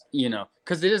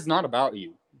because it is not about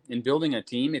you. In building a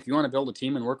team, if you want to build a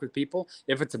team and work with people,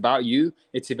 if it's about you,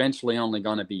 it's eventually only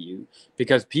going to be you,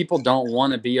 because people don't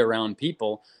want to be around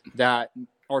people that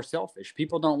are selfish.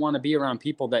 People don't want to be around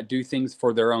people that do things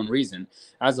for their own reason.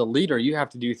 As a leader, you have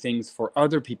to do things for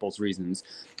other people's reasons.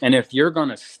 And if you're going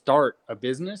to start a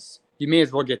business, you may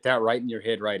as well get that right in your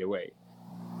head right away.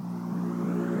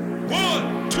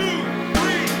 1, 2,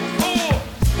 3, 4.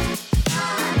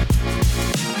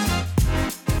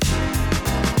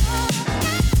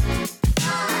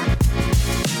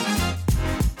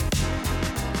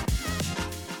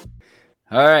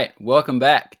 All right, welcome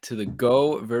back to the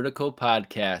Go Vertical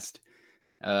podcast.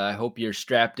 I hope you're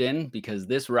strapped in because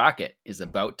this rocket is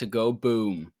about to go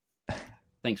boom.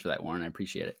 Thanks for that, Warren. I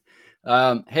appreciate it.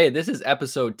 Hey, this is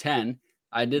episode 10.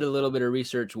 I did a little bit of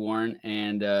research, Warren,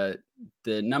 and the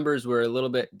numbers were a little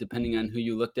bit depending on who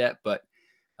you looked at, but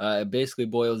it basically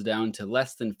boils down to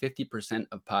less than 50%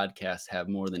 of podcasts have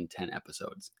more than 10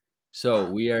 episodes. So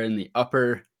we are in the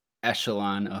upper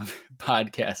echelon of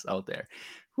podcasts out there.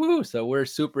 Woo! So we're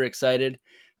super excited.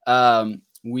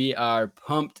 We are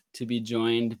pumped to be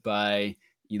joined by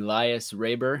Elias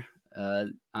Raber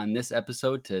on this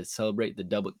episode to celebrate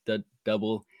the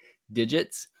double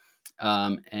digits.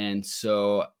 And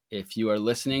so if you are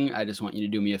listening, I just want you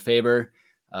to do me a favor.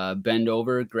 Bend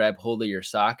over, grab hold of your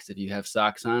socks if you have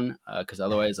socks on, because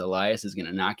otherwise Elias is going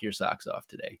to knock your socks off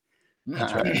today.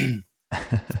 That's right.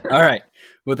 All right.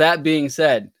 With that being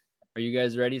said, are you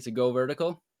guys ready to go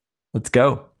vertical? Let's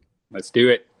go. Let's do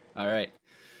it. All right.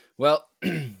 Well,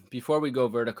 before we go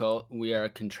vertical, we are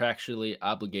contractually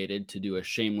obligated to do a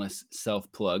shameless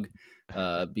self-plug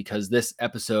because this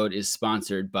episode is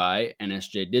sponsored by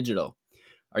NSJ Digital.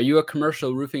 Are you a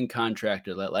commercial roofing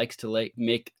contractor that likes to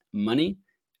make money?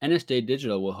 NSJ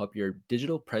Digital will help your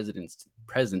digital presence,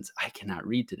 I cannot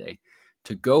read today,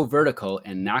 to go vertical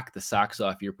and knock the socks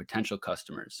off your potential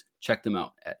customers. Check them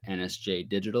out at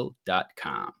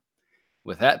nsjdigital.com.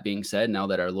 With that being said, now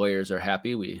that our lawyers are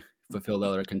happy, we fulfilled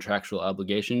all our contractual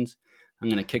obligations. I'm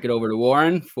going to kick it over to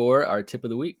Warren for our tip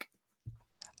of the week.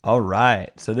 All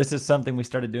right. So this is something we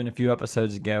started doing a few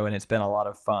episodes ago, and it's been a lot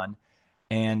of fun.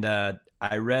 And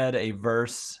I read a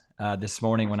verse this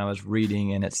morning when I was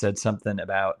reading, and it said something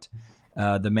about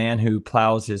the man who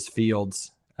plows his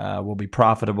fields will be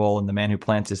profitable, and the man who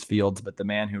plants his fields, but the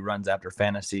man who runs after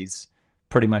fantasies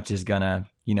pretty much is going to,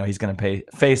 he's going to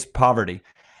face poverty.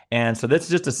 And so this is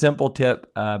just a simple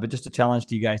tip, but just a challenge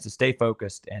to you guys to stay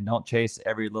focused and don't chase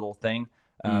every little thing.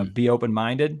 Be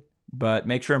open-minded, but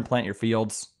make sure and plant your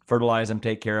fields, fertilize them,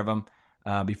 take care of them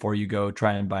before you go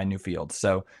try and buy new fields.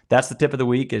 So that's the tip of the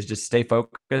week, is just stay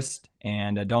focused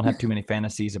and don't have too many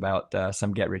fantasies about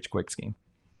some get-rich-quick scheme.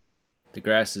 The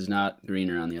grass is not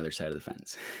greener on the other side of the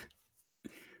fence.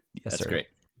 Yes, That's sir. great.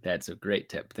 That's a great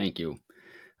tip. Thank you.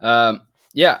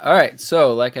 Yeah. All right.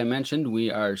 So like I mentioned,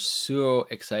 we are so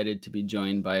excited to be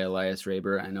joined by Elias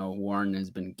Raber. I know Warren has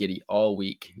been giddy all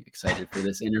week, excited for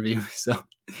this interview. So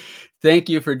thank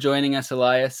you for joining us,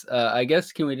 Elias. I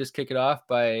guess, can we just kick it off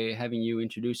by having you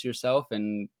introduce yourself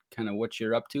and kind of what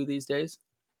you're up to these days?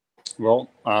 Well,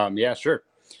 yeah, sure.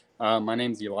 My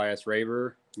name's Elias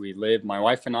Raber. My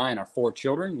wife and I and our 4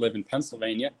 children live in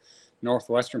Pennsylvania,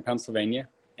 northwestern Pennsylvania.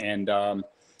 And,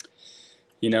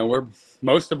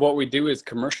 most of what we do is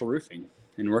commercial roofing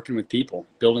and working with people,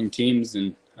 building teams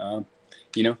and,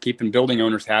 keeping building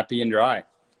owners happy and dry.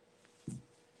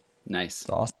 Nice. That's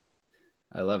awesome.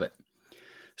 I love it.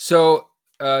 So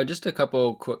just a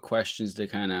couple quick questions to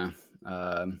kind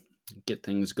of get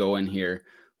things going here.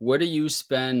 What do you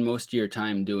spend most of your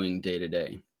time doing day to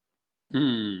day?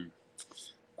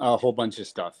 A whole bunch of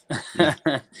stuff.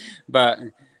 But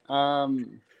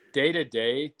day to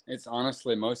day, it's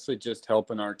honestly mostly just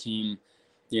helping our team,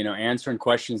 answering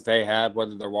questions they have,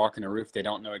 whether they're walking a roof they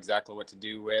don't know exactly what to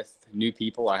do with. New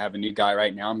people. I have a new guy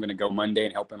right now. I'm going to go Monday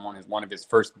and help him on one of his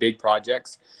first big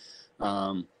projects.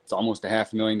 It's almost a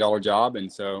 $500,000 job.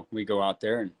 And so we go out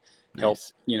there and help,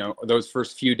 those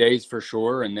first few days for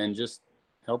sure. And then just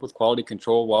help with quality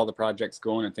control while the project's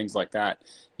going and things like that,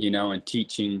 and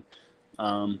teaching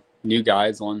new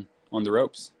guys on the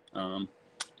ropes,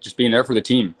 just being there for the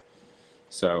team.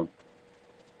 So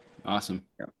awesome.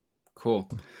 Yeah. Cool.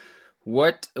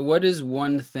 What is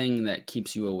one thing that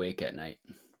keeps you awake at night?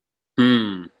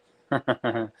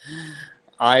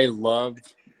 I love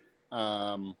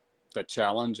the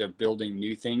challenge of building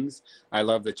new things. I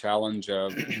love the challenge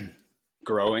of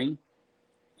growing.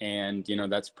 And,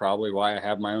 that's probably why I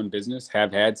have my own business,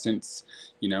 have had since,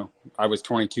 I was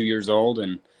 22 years old,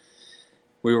 and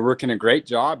we were working a great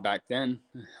job back then.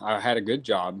 I had a good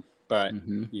job, but,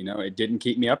 it didn't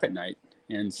keep me up at night.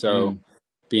 And so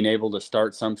being able to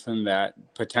start something that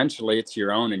potentially it's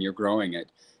your own and you're growing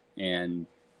it. And,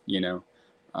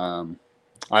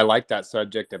 I like that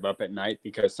subject of up at night,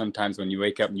 because sometimes when you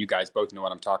wake up, and you guys both know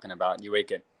what I'm talking about, you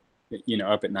wake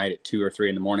up at night at 2 or 3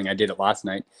 in the morning. I did it last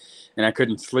night, and I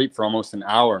couldn't sleep for almost an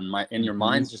hour, and your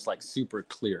mind's just like super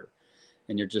clear,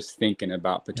 and you're just thinking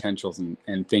about potentials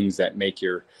and things that make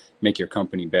your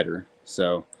company better.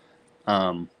 So,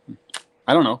 I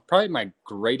don't know, probably my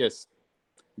greatest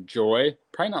joy,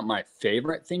 probably not my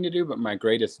favorite thing to do, but my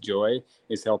greatest joy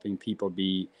is helping people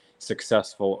be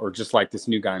successful, or just like this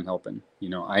new guy I'm helping.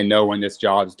 I know when this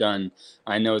job's done,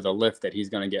 I know the lift that he's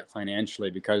going to get financially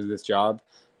because of this job.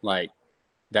 Like,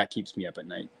 that keeps me up at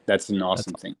night. That's an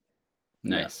awesome thing.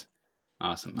 Nice. Yeah.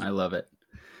 Awesome. I love it.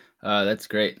 That's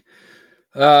great.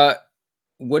 What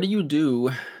do you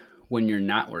do when you're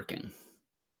not working?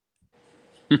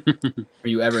 Are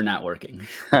you ever not working?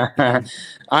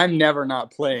 I'm never not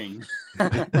playing.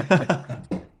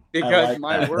 Because like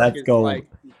my work That's is gold. like,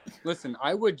 listen,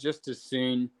 I would just as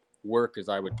soon work as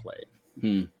I would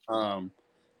play.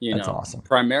 That's awesome.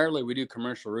 Primarily we do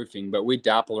commercial roofing, but we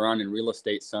dabble around in real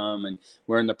estate some, and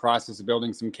we're in the process of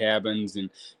building some cabins, and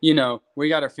we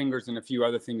got our fingers in a few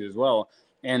other things as well.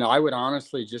 And I would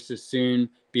honestly just as soon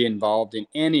be involved in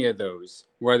any of those,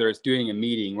 whether it's doing a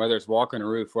meeting, whether it's walking a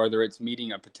roof, whether it's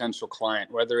meeting a potential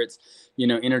client, whether it's,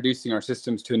 introducing our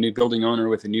systems to a new building owner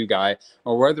with a new guy,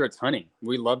 or whether it's hunting.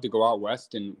 We love to go out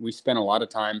west, and we spend a lot of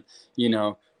time,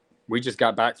 we just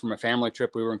got back from a family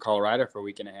trip. We were in Colorado for a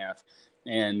week and a half,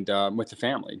 and with the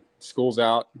family. School's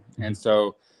out. And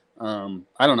so,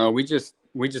 I don't know, we just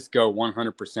go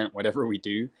 100% whatever we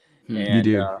do. And,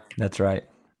 you do. That's right.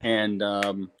 And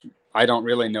I don't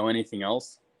really know anything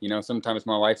else. Sometimes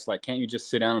my wife's like, can't you just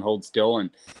sit down and hold still? And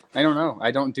I don't know.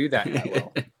 I don't do that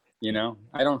well.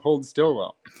 I don't hold still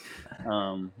well.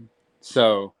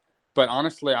 But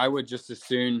honestly, I would just as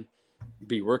soon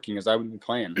be working as I would be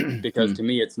playing, because to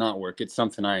me, it's not work. It's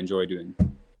something I enjoy doing.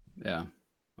 Yeah.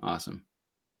 Awesome.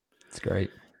 That's great.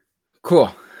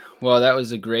 Cool. Well, that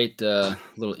was a great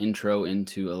little intro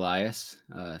into Elias.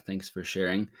 Thanks for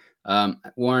sharing.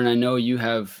 Warren, I know you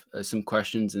have some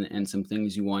questions and some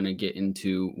things you want to get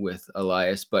into with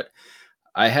Elias, but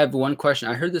I have one question.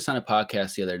 I heard this on a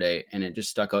podcast the other day, and it just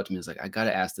stuck out to me. I was like, I got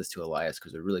to ask this to Elias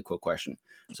because it's a really cool question.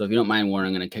 So if you don't mind, Warren,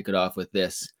 I'm going to kick it off with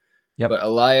this. Yep. But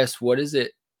Elias, what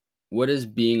does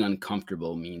being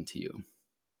uncomfortable mean to you?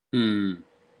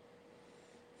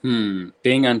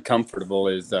 Being uncomfortable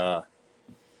is,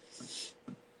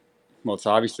 it's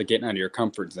obviously getting out of your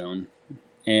comfort zone.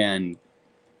 And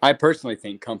I personally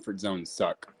think comfort zones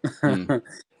suck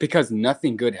because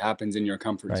nothing good happens in your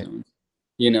comfort zone.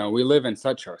 We live in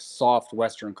such a soft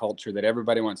Western culture that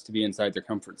everybody wants to be inside their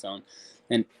comfort zone.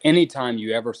 And anytime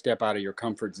you ever step out of your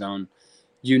comfort zone,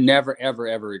 you never, ever,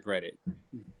 ever regret it.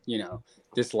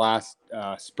 This last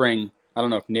spring, I don't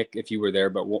know if you were there,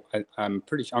 but I'm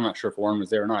not sure if Warren was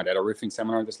there or not at a roofing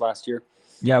seminar this last year.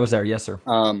 Yeah, I was there. Yes, sir.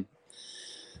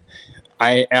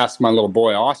 I asked my little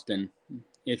boy, Austin,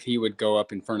 if he would go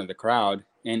up in front of the crowd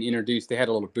and introduce. They had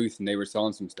a little booth and they were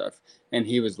selling some stuff. And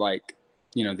he was like,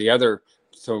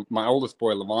 so my oldest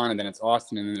boy, Levon, and then it's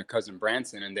Austin, and then their cousin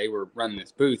Branson, and they were running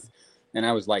this booth. And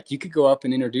I was like, you could go up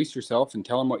and introduce yourself and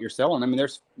tell them what you're selling. I mean,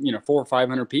 there's, 400 or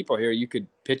 500 people here you could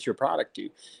pitch your product to.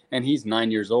 And he's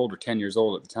 9 years old or 10 years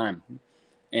old at the time.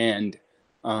 And,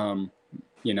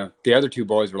 the other two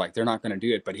boys were like, they're not going to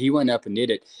do it. But he went up and did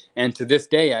it. And to this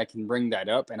day, I can bring that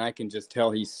up, and I can just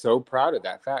tell he's so proud of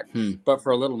that fact. But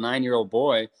for a little 9-year-old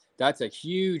boy, that's a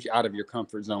huge out of your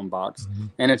comfort zone box.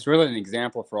 And it's really an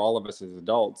example for all of us as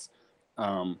adults.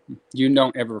 You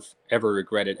don't ever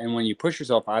regret it. And when you push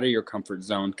yourself out of your comfort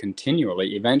zone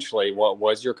continually, eventually what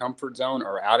was your comfort zone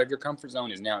or out of your comfort zone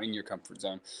is now in your comfort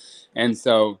zone. And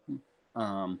so,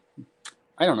 I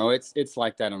don't know, it's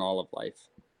like that in all of life.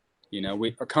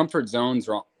 Our comfort zones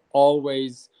are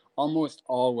almost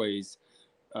always,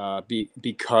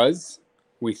 because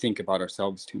we think about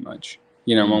ourselves too much.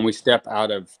 When we step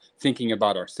out of thinking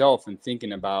about ourselves and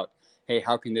thinking about, hey,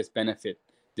 how can this benefit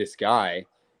this guy?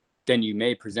 Then you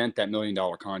may present that $1 million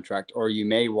contract, or you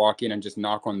may walk in and just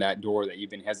knock on that door that you've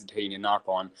been hesitating to knock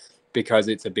on because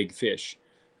it's a big fish,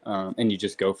 and you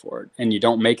just go for it. And you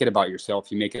don't make it about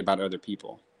yourself. You make it about other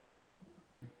people.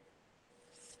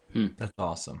 That's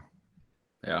awesome.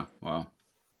 Yeah. Wow.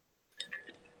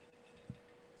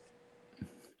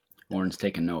 Warren's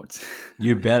taking notes.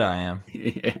 You bet I am.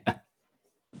 Yeah.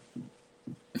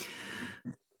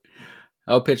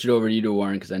 I'll pitch it over to you to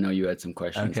Warren because I know you had some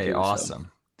questions. Okay, too,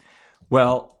 awesome. So.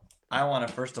 Well, I want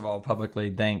to first of all publicly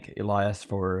thank Elias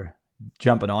for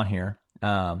jumping on here.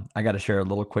 I got to share a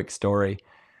little quick story.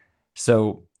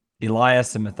 So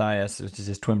Elias and Matthias, which is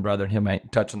his twin brother, and he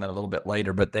might touch on that a little bit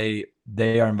later, but they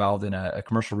are involved in a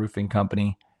commercial roofing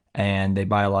company, and they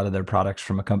buy a lot of their products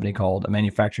from a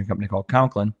manufacturing company called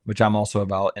Conklin, which I'm also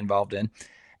involved in.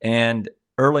 And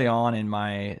early on in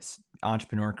my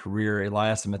entrepreneur career,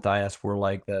 Elias and Matthias were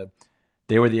like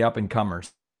they were the up and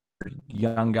comers,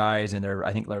 young guys in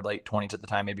I think they're late 20s at the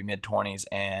time, maybe mid 20s,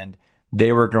 and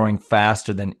they were growing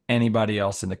faster than anybody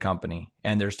else in the company,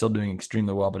 and they're still doing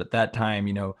extremely well. But at that time,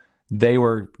 they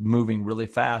were moving really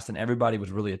fast, and everybody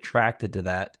was really attracted to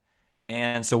that.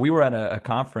 And so we were at a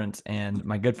conference, and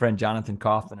my good friend Jonathan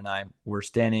Kaufman and I were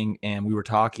standing, and we were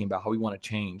talking about how we want to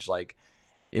change. Like,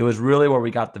 it was really where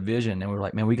we got the vision, and we were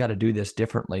like, man, we got to do this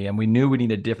differently. And we knew we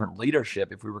needed different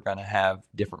leadership if we were going to have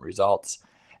different results.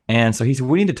 And so he said,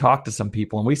 we need to talk to some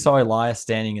people. And we saw Elias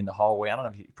standing in the hallway. I don't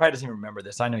know if he probably doesn't even remember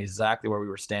this. I know exactly where we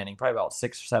were standing, probably about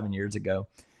 6 or 7 years ago.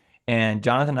 And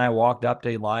Jonathan and I walked up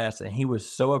to Elias, and he was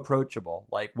so approachable.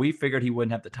 Like, we figured he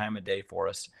wouldn't have the time of day for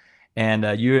us. And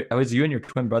you and your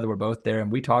twin brother were both there,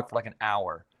 and we talked for like an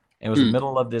hour. It was the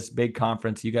middle of this big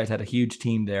conference. You guys had a huge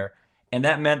team there, and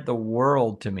that meant the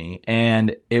world to me.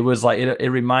 And it was like it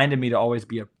reminded me to always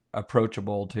be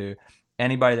approachable to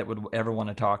anybody that would ever want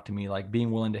to talk to me, like being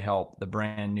willing to help the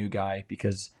brand new guy,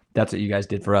 because that's what you guys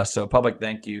did for us. So public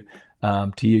thank you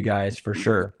to you guys for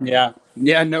sure. Yeah,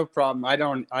 no problem. I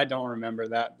don't remember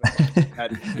that, but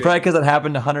probably because it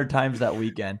happened 100 times that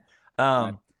weekend.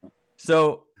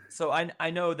 So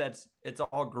I know it's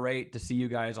all great to see you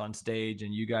guys on stage,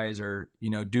 and you guys are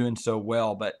doing so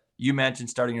well. But you mentioned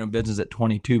starting your own business at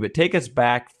 22, but take us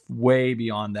back way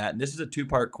beyond that. And this is a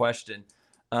 2-part question.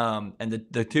 And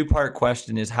the 2-part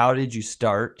question is, how did you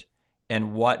start,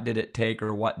 and what did it take,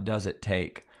 or what does it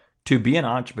take to be an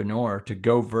entrepreneur, to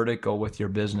go vertical with your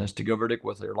business, to go vertical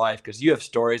with your life? Because you have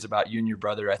stories about you and your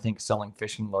brother, I think, selling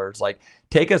fishing lures. Like,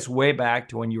 take us way back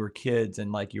to when you were kids,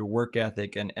 and like your work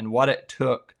ethic, and what it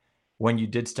took when you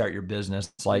did start your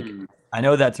business. Like, I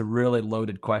know that's a really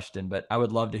loaded question, but I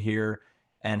would love to hear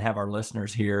and have our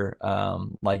listeners hear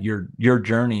like your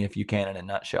journey, if you can, in a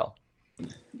nutshell.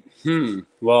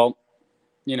 Well,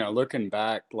 looking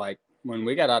back, like when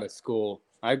we got out of school,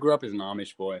 I grew up as an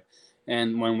Amish boy.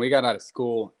 And when we got out of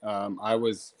school, I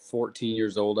was 14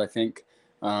 years old, I think.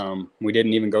 We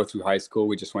didn't even go through high school.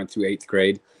 We just went through 8th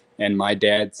grade. And my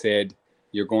dad said,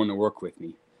 "You're going to work with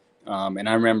me." And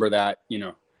I remember that,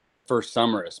 first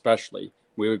summer especially,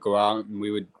 we would go out and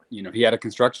we would, he had a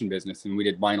construction business, and we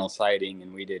did vinyl siding,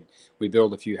 and we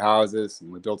built a few houses, and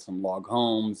we built some log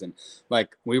homes, and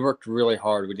like we worked really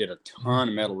hard. We did a ton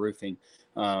of metal roofing.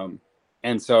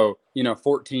 And so,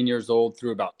 14 years old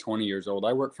through about 20 years old,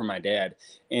 I worked for my dad,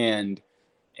 and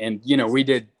we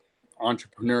did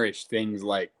entrepreneurish things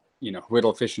like,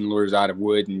 whittle fishing lures out of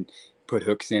wood and put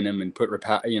hooks in them and put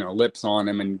lips on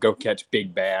them and go catch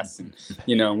big bass, and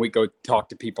we go talk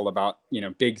to people about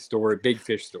big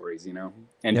fish stories,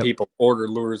 and Yep. people order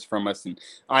lures from us, and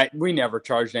we never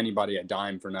charged anybody a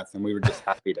dime for nothing. We were just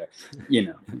happy to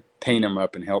paint them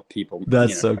up and help people.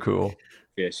 That's so cool.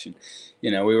 Fish, and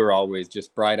we were always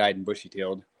just bright-eyed and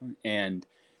bushy-tailed. And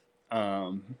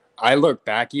I look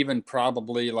back, even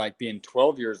probably like being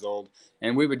 12 years old,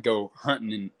 and we would go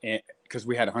hunting, and because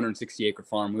we had a 160-acre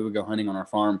farm, we would go hunting on our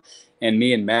farm, and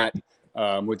me and Matt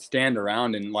would stand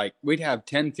around, and like we'd have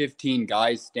 10, 15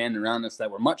 guys standing around us that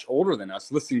were much older than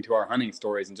us, listening to our hunting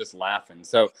stories and just laughing.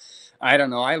 So I don't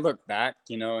know, I look back,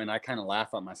 and I kind of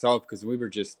laugh at myself, because we were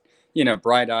just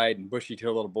bright-eyed and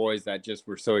bushy-tailed little boys that just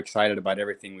were so excited about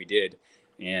everything we did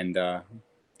and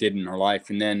did in our life.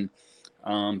 And then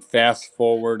fast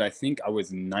forward, I think I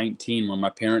was 19 when my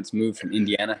parents moved from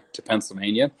Indiana to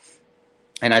Pennsylvania,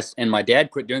 and my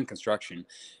dad quit doing construction,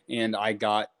 and I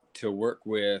got to work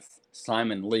with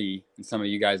Simon Lee, and some of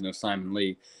you guys know Simon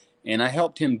Lee, and I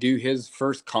helped him do his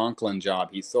first Conklin job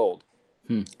he sold.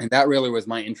 And that really was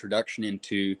my introduction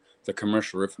into the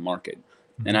commercial roof market.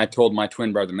 And I told my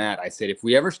twin brother, Matt, I said, if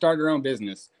we ever start our own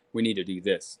business, we need to do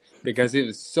this, because it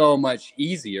is so much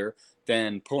easier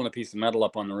than pulling a piece of metal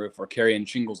up on the roof or carrying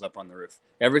shingles up on the roof.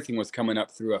 Everything was coming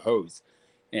up through a hose.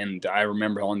 And I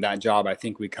remember on that job, I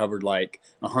think we covered like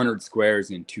 100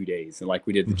 squares in 2 days. Like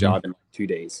we did the job in 2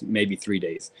 days, maybe 3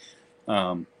 days.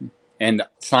 And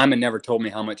Simon never told me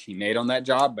how much he made on that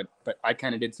job, but I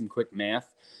kind of did some quick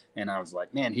math, and I was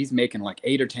like, man, he's making like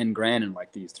 8 or 10 grand in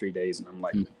like these 3 days. And I'm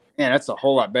like, man, that's a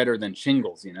whole lot better than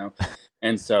shingles,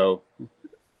 And so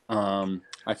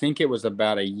I think it was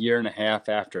about a year and a half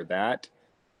after that,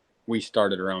 we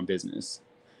started our own business.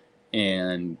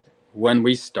 And when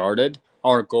we started,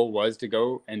 our goal was to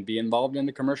go and be involved in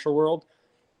the commercial world,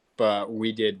 but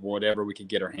we did whatever we could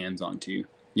get our hands onto,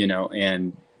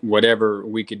 and whatever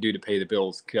we could do to pay the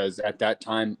bills. Because at that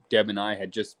time, Deb and I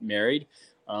had just married.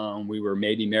 We were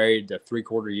maybe married a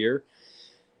 3/4 year.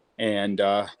 And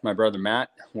my brother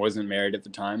Matt wasn't married at the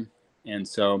time. And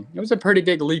so it was a pretty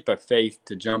big leap of faith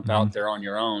to jump out there on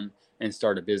your own and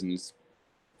start a business.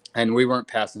 And we weren't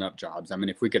passing up jobs. I mean,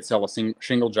 if we could sell a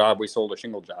shingle job, we sold a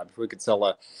shingle job. If we could sell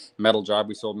a metal job,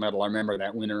 we sold metal. I remember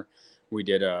that winter we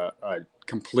did a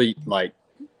complete like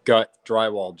gut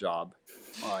drywall job.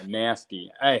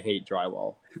 Nasty. I hate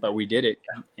drywall, but we did it.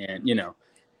 And, you know,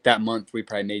 that month we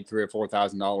probably made $3,000 or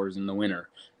 $4,000 in the winter.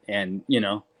 And, you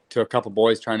know, to a couple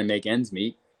boys trying to make ends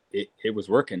meet, it was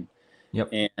working. Yep.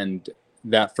 And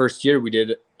that first year we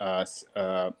did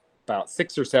about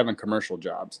 6 or 7 commercial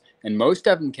jobs, and most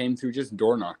of them came through just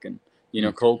door knocking, you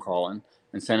know, cold calling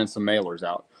and sending some mailers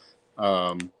out.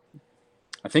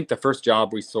 I think the first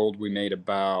job we sold, we made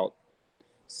about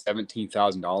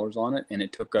 $17,000 on it, and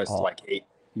it took us like 8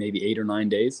 or 9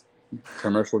 days,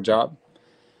 commercial job.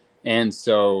 And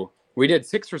so we did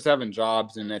 6 or 7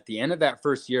 jobs, and at the end of that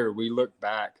first year, we looked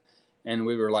back and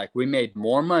we were like, we made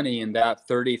more money in that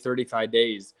 35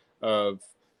 days of,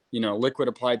 you know, liquid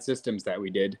applied systems that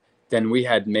we did than we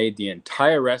had made the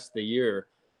entire rest of the year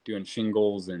doing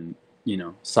shingles and, you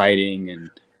know, siding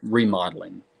and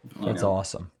remodeling. That's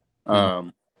awesome.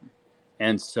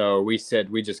 And so we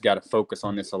said, we just got to focus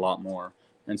on this a lot more.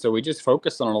 And so we just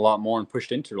focused on it a lot more and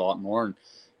pushed into it a lot more. And,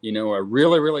 you know, a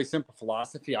really, really simple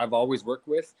philosophy I've always worked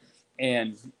with.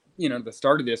 And, you know, the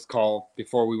start of this call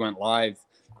before we went live,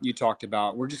 you talked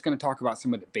about, we're just going to talk about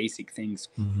some of the basic things.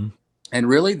 And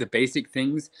really the basic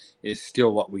things is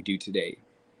still what we do today.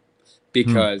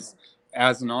 Because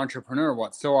as an entrepreneur,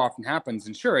 what so often happens,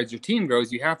 and sure, as your team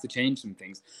grows, you have to change some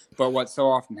things. But what so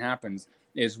often happens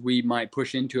is we might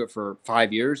push into it for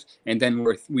 5 years, and then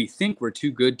we think we're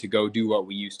too good to go do what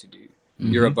we used to do.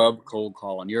 You're above cold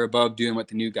calling. You're above doing what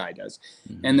the new guy does.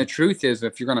 And the truth is,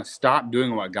 if you're going to stop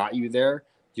doing what got you there,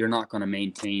 you're not going to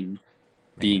maintain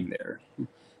being there.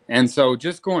 And so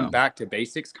just going back to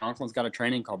basics, Conklin's got a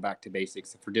training called Back to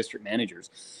Basics for district managers.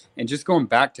 And just going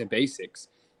back to basics,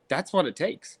 that's what it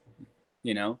takes,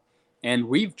 you know. And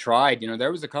we've tried, you know,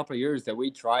 there was a couple of years that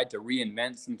we tried to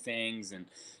reinvent some things and,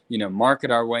 you know, market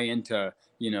our way into,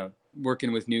 you know,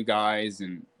 working with new guys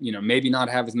and, you know, maybe not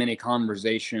have as many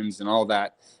conversations and all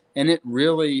that. And it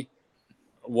really,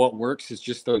 what works is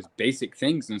just those basic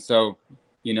things. And so,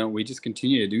 you know, we just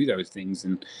continue to do those things.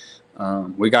 And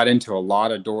we got into a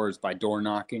lot of doors by door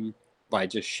knocking, by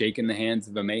just shaking the hands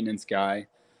of a maintenance guy.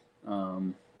 I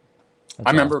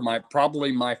remember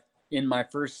in my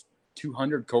first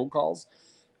 200 cold calls,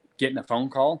 getting a phone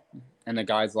call, and the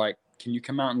guy's like, "Can you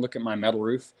come out and look at my metal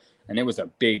roof?" And it was a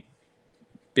big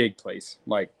place,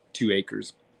 like 2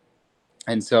 acres.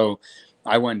 And so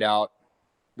I went on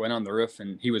the roof,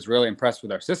 and he was really impressed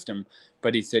with our system,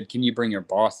 but he said, "Can you bring your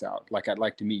boss out? Like, I'd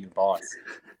like to meet your boss."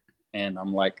 And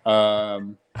I'm like,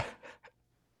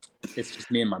 it's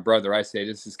just me and my brother. I say,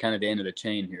 "This is kind of the end of the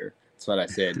chain here." That's what I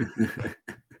said.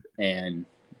 And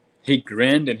he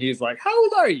grinned and he's like, "How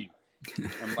old are you?"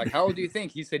 I'm like, "How old do you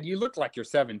think?" He said, "You look like you're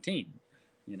 17,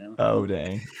 you know?" Oh,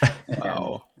 dang.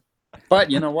 Wow.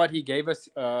 But you know what? He gave us,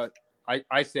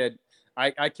 I said,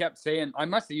 I kept saying, I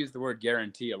must have used the word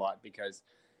guarantee a lot because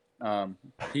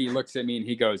he looks at me and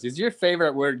he goes, "Is your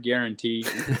favorite word guarantee?"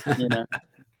 You know?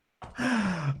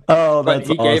 Oh, But that's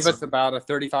he awesome. gave us about a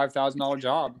 $35,000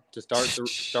 job to start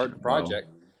the project.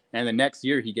 Wow. And the next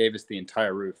year he gave us the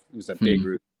entire roof. It was a big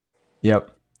roof.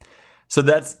 Yep. So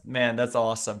that's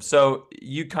awesome. So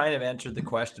you kind of answered the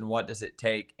question, what does it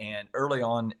take? And early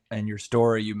on in your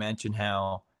story, you mentioned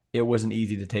how it wasn't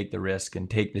easy to take the risk and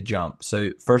take the jump.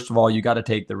 So first of all, you got to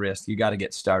take the risk. You got to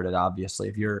get started. Obviously,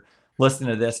 if you're listening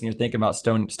to this and you're thinking about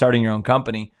starting your own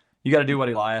company, you got to do what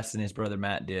Elias and his brother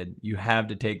Matt did. You have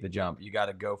to take the jump. You got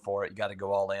to go for it. You got to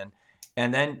go all in.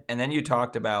 And then you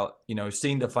talked about, you know,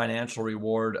 seeing the financial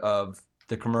reward of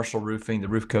the commercial roofing, the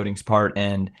roof coatings part,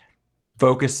 and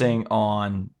focusing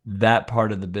on that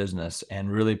part of the business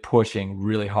and really pushing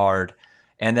really hard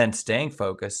and then staying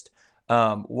focused.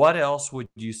 What else would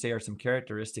you say are some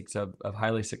characteristics of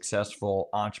highly successful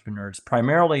entrepreneurs,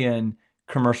 primarily in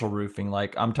commercial roofing?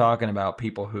 Like, I'm talking about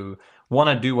people who want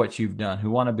to do what you've done,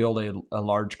 who want to build a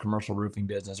large commercial roofing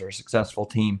business or a successful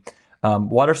team.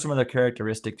 What are some of the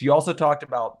characteristics? You also talked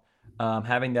about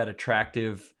having that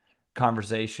attractive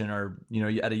conversation, or, you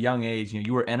know, at a young age, you know,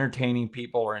 you were entertaining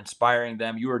people or inspiring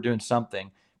them. You were doing something.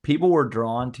 People were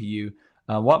drawn to you.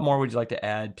 What more would you like to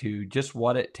add to just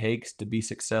what it takes to be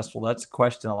successful? That's a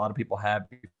question a lot of people have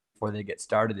before they get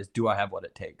started is, do I have what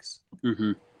it takes?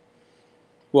 Mm-hmm.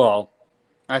 Well,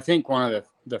 I think one of the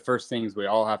the first things we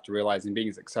all have to realize in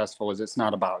being successful is it's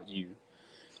not about you.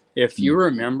 If you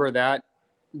remember that,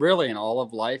 really in all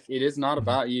of life, it is not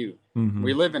about you. Mm-hmm.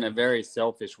 We live in a very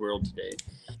selfish world today.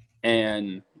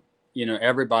 And,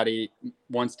 everybody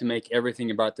wants to make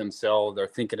everything about themselves. They're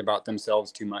thinking about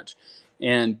themselves too much.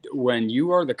 And when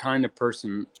you are the kind of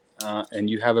person and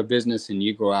you have a business and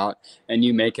you go out and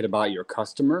you make it about your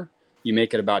customer, you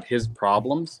make it about his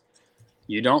problems.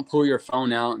 You don't pull your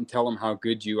phone out and tell him how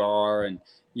good you are and,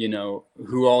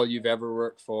 who all you've ever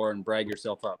worked for and brag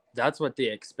yourself up. That's what they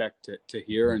expect to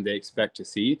hear and they expect to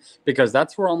see, because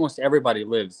that's where almost everybody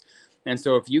lives. And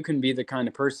so if you can be the kind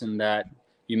of person that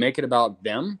you make it about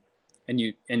them and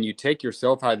you take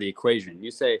yourself out of the equation,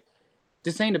 you say,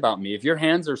 this ain't about me. If your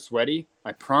hands are sweaty,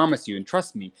 I promise you, and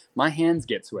trust me, my hands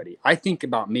get sweaty. I think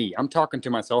about me. I'm talking to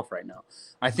myself right now.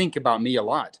 I think about me a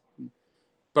lot.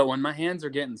 But when my hands are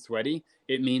getting sweaty,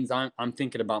 it means I'm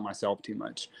thinking about myself too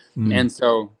much. And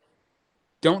so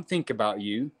don't think about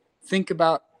you. Think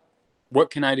about, what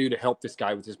can I do to help this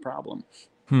guy with his problem?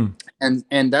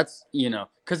 And that's,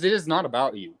 because it is not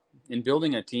about you. In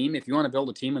building a team, if you want to build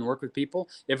a team and work with people,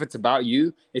 if it's about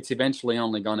you, it's eventually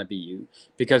only going to be you,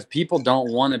 because people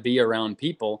don't want to be around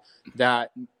people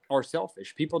that are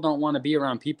selfish. People don't want to be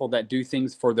around people that do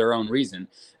things for their own reason.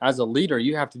 As a leader,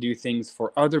 you have to do things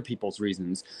for other people's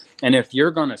reasons. And if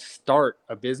you're going to start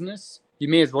a business, you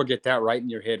may as well get that right in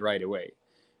your head right away,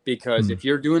 because if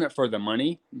you're doing it for the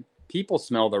money, people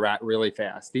smell the rat really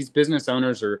fast. These business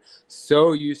owners are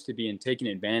so used to being taken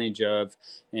advantage of,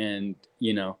 and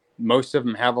most of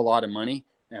them have a lot of money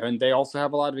and they also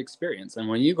have a lot of experience. And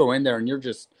when you go in there and you're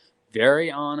just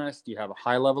very honest, you have a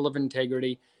high level of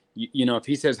integrity, if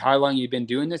he says, how long you've been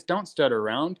doing this, don't stutter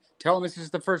around. Tell him, this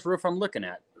is the first roof I'm looking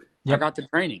at. I got the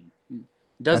training. It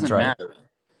doesn't matter,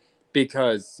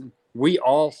 because we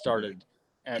all started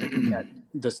at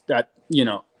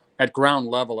ground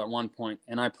level at one point.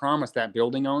 And I promise that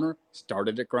building owner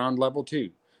started at ground level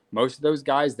too. Most of those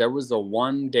guys, there was a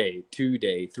 1 day, 2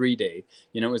 day, 3 day.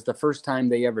 It was the first time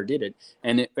they ever did it.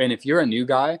 And if you're a new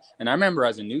guy, and I remember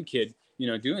as a new kid,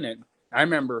 doing it, I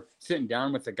remember sitting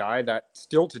down with a guy that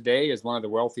still today is one of the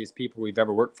wealthiest people we've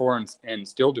ever worked for and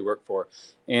still do work for.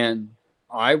 And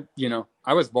I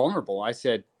was vulnerable. I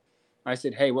said,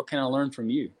 hey, what can I learn from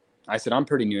you? I said, I'm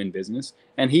pretty new in business.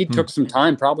 And he took some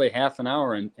time, probably half an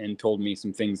hour, and told me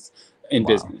some things in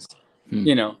business,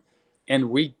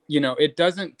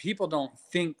 and people don't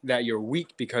think that you're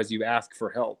weak because you ask for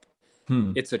help.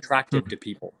 It's attractive to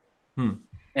people.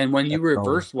 And when you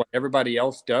reverse what everybody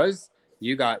else does,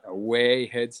 you got a way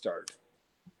head start.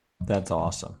 That's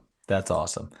awesome.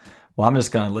 Well, I'm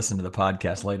just going to listen to the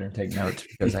podcast later and take notes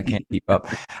because I can't keep up.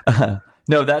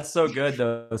 No, that's so good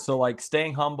though. So like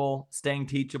staying humble, staying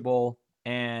teachable,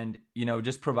 and,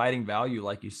 just providing value.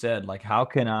 Like you said, like, how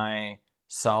can I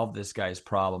solve this guy's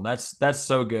problem? That's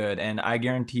so good. And I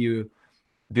guarantee you,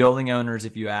 building owners,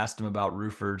 if you asked them about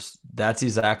roofers, that's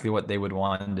exactly what they would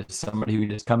want. Is somebody who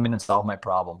just come in and solve my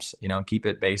problems, keep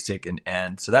it basic.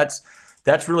 And so that's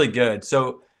really good.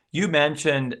 So you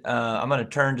mentioned, I'm going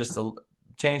to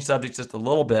change subjects just a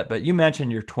little bit, but you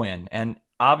mentioned your twin, and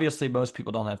obviously most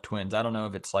people don't have twins. I don't know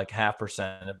if it's like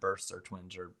 0.5% of births are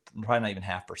twins, or probably not even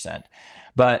 0.5%,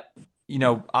 but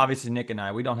obviously Nick and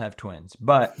I, we don't have twins,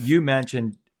 but you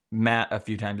mentioned Matt a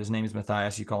few times. His name is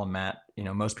Matthias. You call him Matt.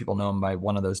 Most people know him by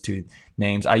one of those two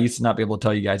names. I used to not be able to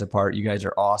tell you guys apart. You guys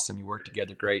are awesome. You work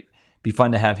together great. Be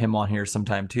fun to have him on here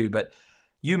sometime too. But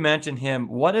you mentioned him.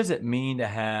 What does it mean to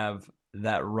have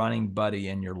that running buddy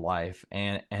in your life,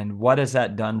 and what has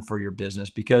that done for your business?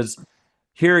 Because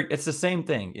here it's the same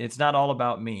thing. It's not all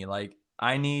about me. Like,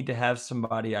 I need to have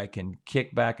somebody I can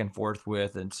kick back and forth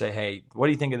with and say, hey, what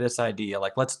do you think of this idea?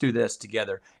 Like, let's do this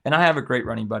together. And I have a great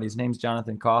running buddy. His name's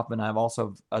Jonathan Kaufman. I have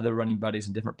also other running buddies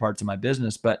in different parts of my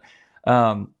business. But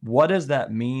what does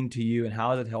that mean to you, and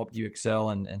how has it helped you excel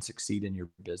and succeed in your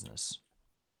business?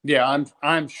 Yeah,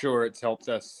 I'm sure it's helped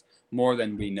us more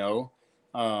than we know.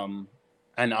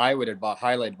 And I would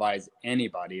highly advise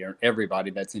anybody or everybody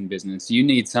that's in business, you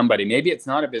need somebody. Maybe it's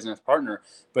not a business partner,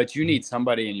 but you need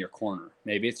somebody in your corner.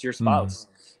 Maybe it's your spouse.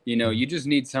 You just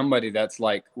need somebody that's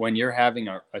like, when you're having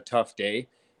a tough day,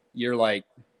 you're like,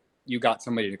 you got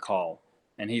somebody to call.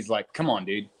 And he's like, come on,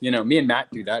 dude. Me and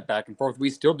Matt do that back and forth. We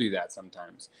still do that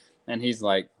sometimes. And he's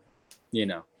like,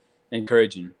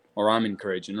 encouraging, or I'm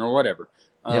encouraging, or whatever.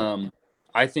 Yep.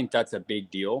 I think that's a big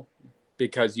deal,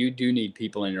 because you do need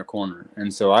people in your corner.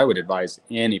 And so I would advise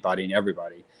anybody and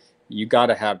everybody, you got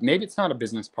to have, maybe it's not a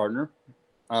business partner.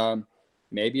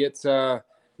 Maybe it's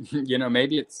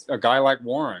maybe it's a guy like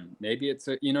Warren. Maybe it's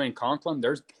in Conklin,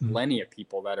 there's plenty of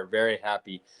people that are very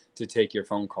happy to take your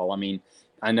phone call. I mean,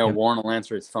 I know Yep. Warren will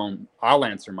answer his phone. I'll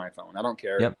answer my phone. I don't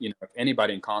care. Yep. You know, if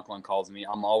anybody in Conklin calls me,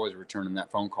 I'm always returning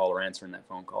that phone call or answering that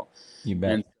phone call. You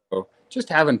bet. And so just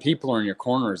having people in your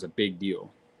corner is a big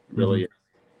deal. It really is.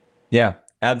 Yeah,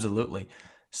 absolutely.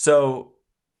 So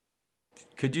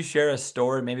could you share a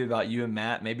story maybe about you and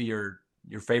Matt, maybe your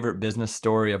favorite business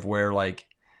story of where, like,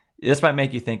 this might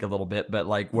make you think a little bit, but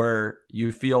like where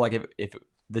you feel like if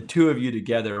the two of you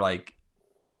together, like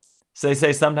say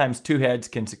sometimes two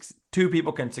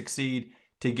people can succeed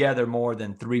together more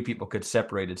than three people could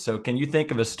separated. So can you think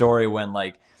of a story when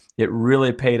like it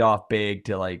really paid off big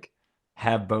to like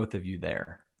have both of you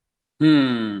there?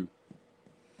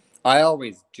 I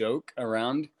always joke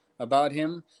around about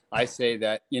him. I say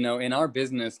that, you know, in our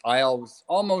business, I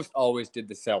almost always did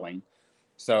the selling.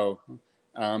 So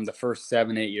the first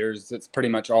 7-8 years, that's pretty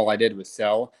much all I did was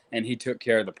sell, and he took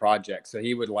care of the project. So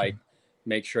he would like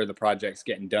make sure the project's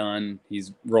getting done.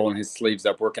 He's rolling his sleeves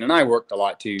up working, and I worked a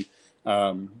lot too.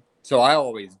 So I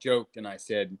always joked and I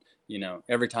said, you know,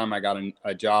 every time I got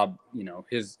a job, you know,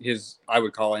 I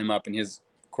would call him up and his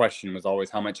question was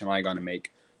always, how much am I going to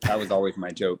make? That was always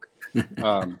my joke.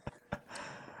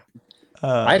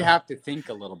 I'd have to think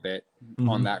a little bit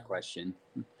on that question.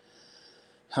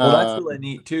 Well, that's really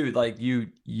neat too. Like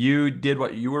you did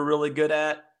what you were really good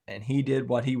at, and he did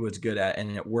what he was good at,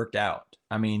 and it worked out.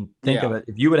 I mean, think of it.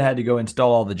 If you would have had to go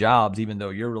install all the jobs, even though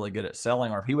you're really good at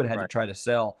selling, or if he would have had to try to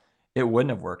sell, it wouldn't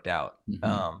have worked out.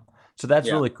 So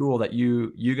that's really cool that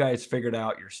you guys figured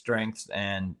out your strengths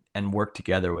and worked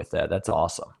together with that. That's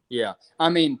awesome. Yeah. I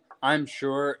mean, I'm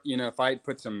sure, you know, if I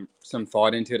put some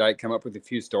thought into it, I'd come up with a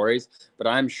few stories, but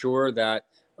I'm sure that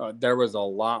there was a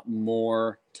lot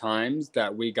more times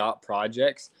that we got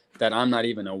projects that I'm not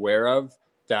even aware of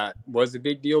that was a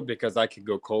big deal because I could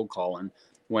go cold calling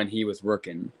when he was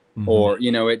working, or,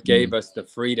 you know, it gave us the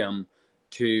freedom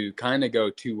to kind of go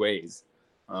two ways.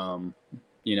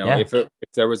 You know, if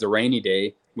there was a rainy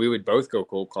day, we would both go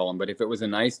cold calling, but if it was a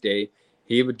nice day,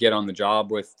 he would get on the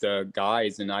job with the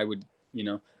guys, and I would, you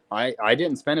know, I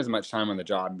didn't spend as much time on the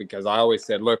job because I always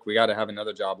said, look, we got to have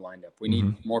another job lined up. We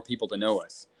need more people to know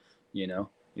us. You know,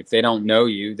 if they don't know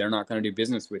you, they're not going to do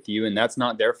business with you, and that's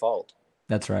not their fault.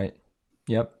 That's right.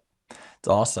 Yep. It's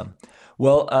awesome.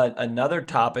 Well, another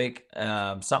topic,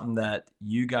 something that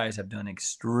you guys have done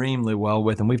extremely well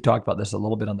with, and we've talked about this a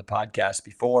little bit on the podcast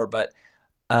before, but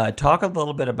talk a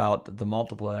little bit about the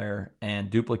multiplier and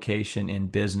duplication in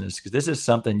business, because this is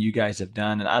something you guys have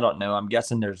done. And I don't know, I'm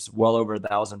guessing there's well over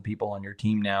 1,000 people on your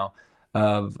team now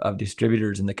of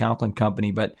distributors in the Conklin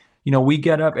company. But, you know, we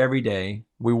get up every day,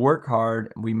 we work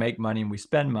hard, we make money, and we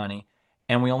spend money,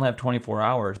 and we only have 24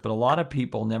 hours. But a lot of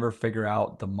people never figure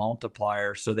out the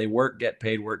multiplier. So they work, get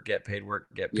paid, work, get paid, work,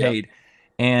 get paid.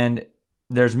 And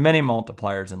there's many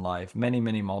multipliers in life, many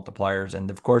multipliers. And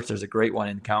of course, there's a great one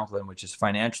in Conklin, which is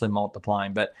financially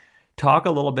multiplying. But talk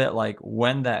a little bit like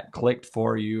when that clicked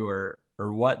for you, or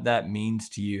what that means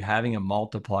to you, having a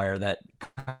multiplier that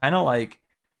kind of like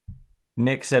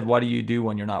Nick said, what do you do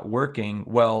when you're not working?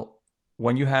 Well,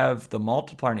 when you have the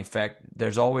multiplying effect,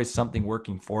 there's always something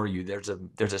working for you. There's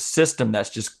a system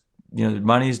that's just, you know,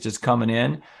 money's just coming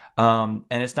in. And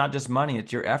it's not just money,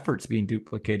 it's your efforts being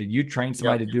duplicated. You train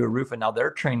somebody to do a roof, and now they're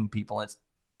training people. It's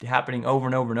happening over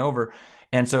and over and over.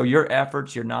 And so your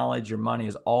efforts, your knowledge, your money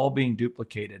is all being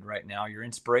duplicated right now. Your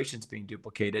inspiration's being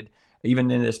duplicated,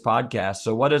 even in this podcast.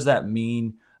 So what does that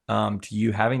mean to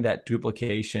you, having that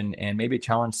duplication, and maybe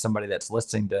challenge somebody that's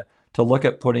listening to look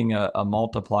at putting a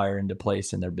multiplier into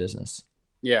place in their business?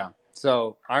 Yeah.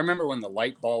 So I remember when the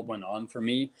light bulb went on for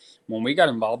me, when we got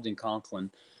involved in Conklin,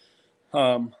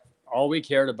 all we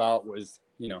cared about was,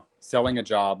 you know, selling a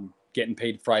job, getting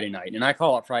paid Friday night. And I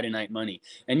call it Friday night money.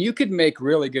 And you could make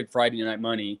really good Friday night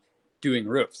money doing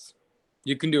roofs.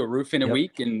 You can do a roof in a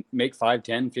week and make $5,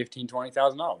 $10, $15,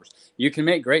 $20,000. You can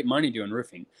make great money doing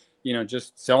roofing, you know,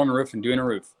 just selling a roof and doing a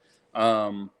roof.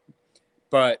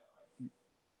 But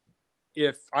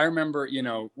if I remember, you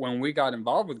know, when we got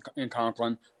involved in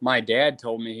Conklin, my dad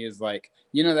told me, he was like,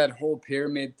 you know, that whole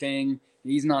pyramid thing,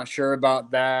 he's not sure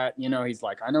about that. You know, he's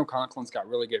like, I know Conklin's got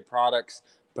really good products,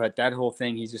 but that whole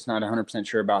thing, he's just not 100%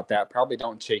 sure about that. Probably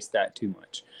don't chase that too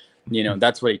much. You know,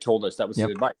 that's what he told us. That was his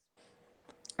advice.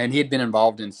 And he had been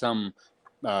involved in some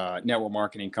network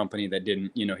marketing company that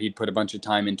didn't, you know, he'd put a bunch of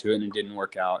time into it and it didn't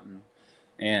work out.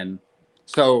 And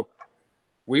so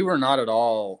we were not at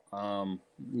all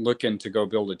looking to go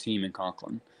build a team in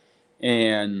Conklin.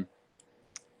 And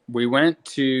we went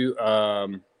to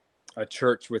a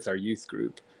church with our youth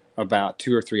group about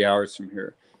 2 or 3 hours from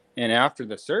here. And after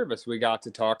the service, we got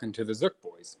to talking to the Zook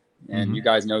boys. And you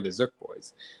guys know the Zook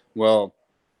boys. Well,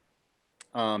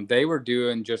 they were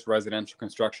doing just residential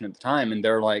construction at the time, and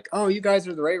they're like, "Oh, you guys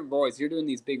are the Raber boys. You're doing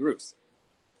these big roofs.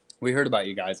 We heard about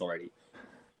you guys already."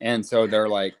 And so they're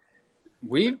like,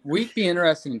 we'd be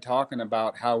interested in talking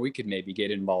about how we could maybe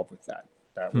get involved with that.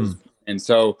 That was, and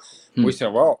so we said,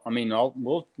 well, I mean,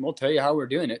 we'll tell you how we're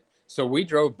doing it. So we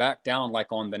drove back down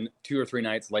like on the 2 or 3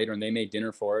 nights later, and they made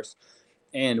dinner for us,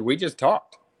 and we just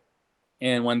talked.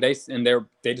 And when they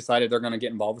decided they're going to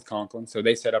get involved with Conklin, so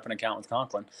they set up an account with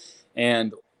Conklin,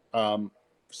 and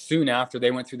soon after they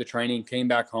went through the training, came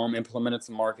back home, implemented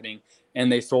some marketing,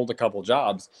 and they sold a couple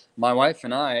jobs. My wife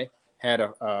and I had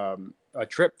a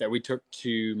trip that we took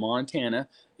to Montana,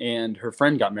 and her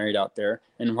friend got married out there.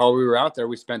 And while we were out there,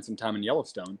 we spent some time in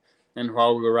Yellowstone. And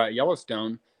while we were at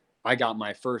Yellowstone, I got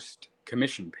my first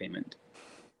commission payment.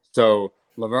 So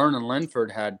Laverne and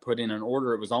Linford had put in an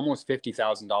order. It was almost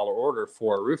 $50,000 order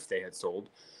for a roof they had sold.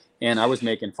 And I was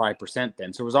making 5%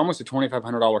 then. So it was almost a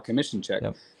 $2,500 commission check.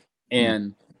 Yep.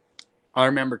 And I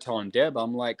remember telling Deb,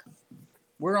 I'm like,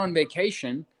 we're on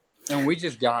vacation, and we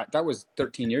just got, that was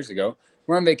 13 years ago.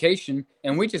 We're on vacation,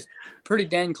 and we just pretty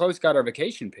dang close got our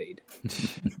vacation paid.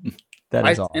 That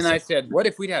is awesome. And I said, what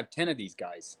if we'd have 10 of these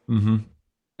guys? Mm-hmm.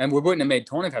 And we wouldn't have made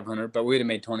 2,500, but we'd have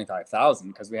made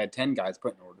 25,000 because we had 10 guys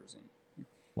putting orders in.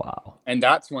 Wow. And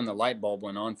that's when the light bulb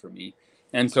went on for me.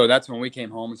 And so that's when we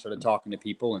came home and started talking to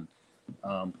people. And,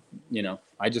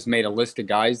 I just made a list of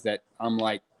guys that I'm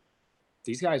like,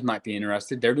 these guys might be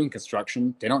interested. They're doing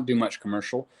construction. They don't do much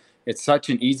commercial. It's such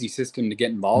an easy system to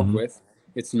get involved with.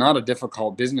 It's not a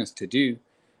difficult business to do.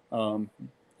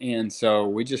 And so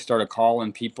we just started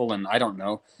calling people, and I don't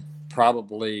know,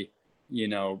 probably,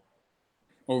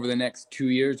 over the next 2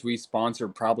 years, we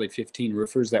sponsored probably 15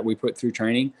 roofers that we put through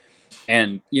training.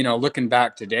 And, looking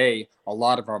back today, a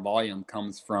lot of our volume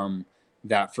comes from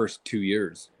that first 2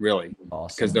 years, really.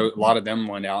 Awesome. Because a lot of them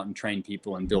went out and trained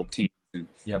people and built teams. And,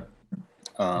 yep.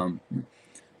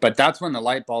 But that's when the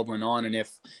light bulb went on. And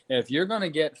if you're going to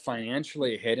get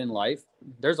financially ahead in life,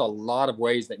 there's a lot of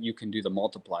ways that you can do the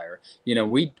multiplier.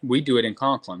 We do it in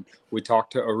Conklin. We talk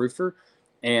to a roofer,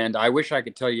 and I wish I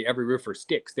could tell you every roofer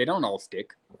sticks. They don't all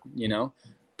stick,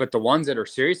 but the ones that are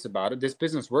serious about it, this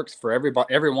business works for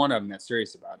everybody, every one of them that's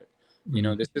serious about it.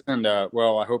 This isn't I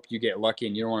hope you get lucky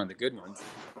and you're one of the good ones.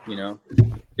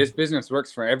 This business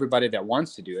works for everybody that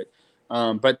wants to do it.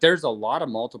 But there's a lot of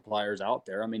multipliers out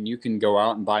there. I mean, you can go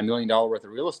out and buy $1 million worth of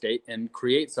real estate and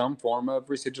create some form of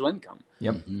residual income.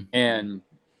 Yep. And,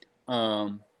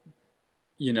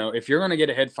 if you're going to get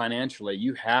ahead financially,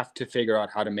 you have to figure out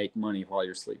how to make money while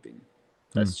you're sleeping.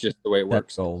 That's just the way it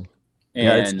works. That's gold. And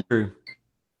yeah, it's true.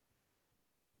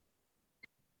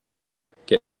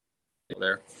 Get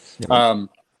there. Yep.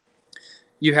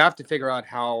 You have to figure out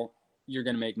how you're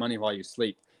going to make money while you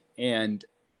sleep. And,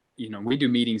 we do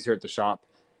meetings here at the shop,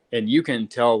 and you can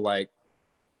tell, like,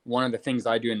 one of the things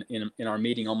I do in our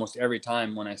meeting almost every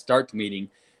time when I start the meeting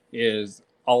is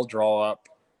I'll draw up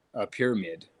a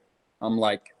pyramid. I'm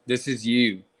like, this is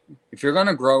you. If you're going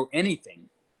to grow anything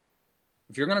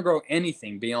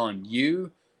beyond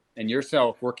you and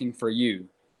yourself working for you,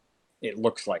 it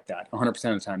looks like that 100%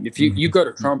 of the time. If you go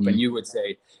to Trump and you would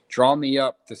say, draw me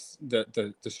up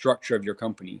the structure of your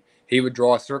company, he would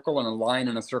draw a circle and a line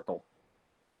and a circle.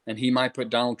 And he might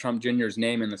put Donald Trump Jr.'s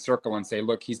name in the circle and say,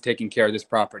 look, he's taking care of this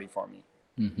property for me.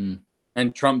 Mm-hmm.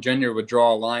 And Trump Jr. would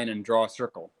draw a line and draw a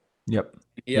circle. Yep.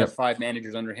 He has 5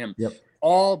 managers under him. Yep.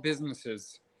 All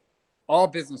businesses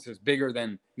bigger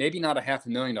than, maybe not a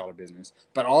 $500,000 business,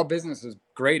 but all businesses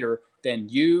greater than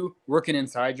you working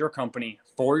inside your company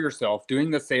for yourself,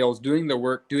 doing the sales, doing the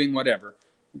work, doing whatever.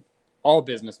 All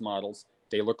business models,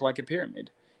 they look like a pyramid.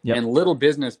 Yep. And little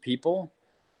business people,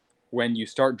 when you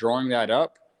start drawing that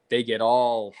up, they get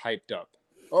all hyped up.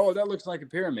 Oh, that looks like a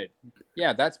pyramid.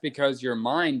 Yeah, that's because your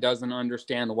mind doesn't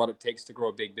understand what it takes to grow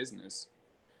a big business.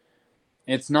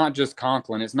 It's not just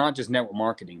Conklin. It's not just network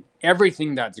marketing.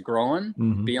 Everything that's growing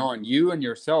beyond you and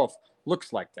yourself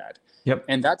looks like that. Yep.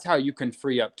 And that's how you can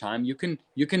free up time. You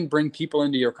can bring people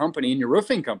into your company, in your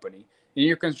roofing company, in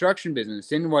your construction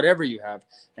business, in whatever you have,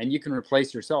 and you can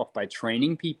replace yourself by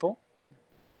training people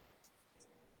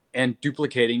and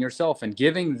duplicating yourself and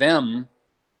giving them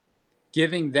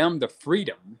the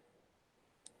freedom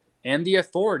and the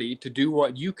authority to do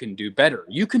what you can do better.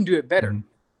 You can do it better.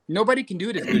 Nobody can do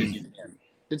it as good as you can.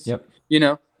 It's,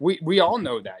 we all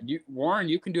know that. Warren,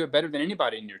 you can do it better than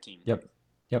anybody in your team. Yep.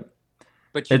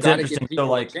 But you got to give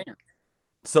people a chance.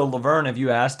 So Laverne, if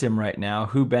you asked him right now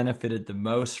who benefited the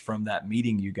most from that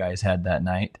meeting you guys had that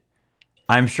night,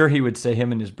 I'm sure he would say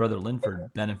him and his brother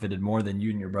Linford benefited more than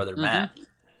you and your brother Matt.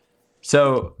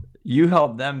 So you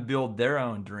helped them build their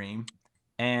own dream,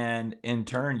 and in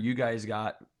turn, you guys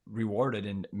got rewarded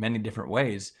in many different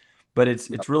ways. But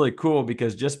it's really cool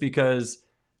because just because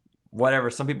whatever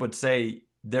some people would say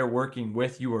they're working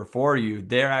with you or for you,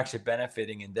 they're actually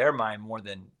benefiting in their mind more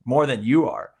than you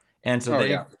are. And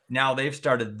so now they've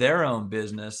started their own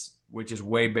business, which is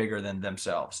way bigger than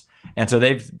themselves. And so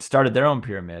they've started their own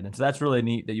pyramid. And so that's really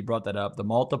neat that you brought that up. The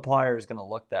multiplier is going to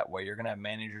look that way. You're going to have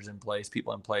managers in place,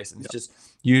 people in place. And it's just,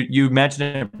 you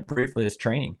mentioned it briefly, as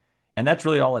training. And that's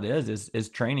really all it is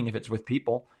training if it's with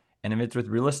people. And if it's with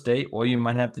real estate, well, you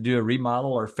might have to do a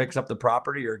remodel or fix up the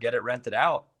property or get it rented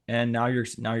out. And now you're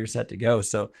set to go.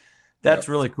 So that's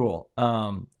really cool.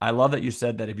 I love that you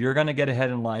said that if you're going to get ahead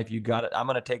in life, you got it.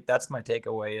 That's my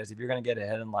takeaway is if you're going to get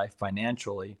ahead in life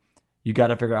financially, you got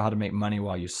to figure out how to make money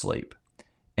while you sleep.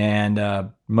 And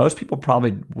most people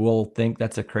probably will think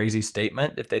that's a crazy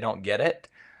statement if they don't get it.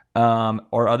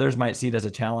 Or others might see it as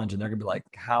a challenge and they're gonna be like,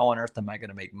 how on earth am I going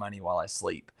to make money while I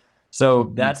sleep?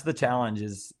 So that's the challenge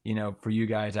is, for you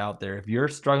guys out there, if you're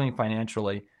struggling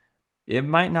financially, it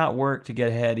might not work to get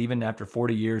ahead even after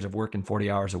 40 years of working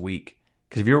 40 hours a week.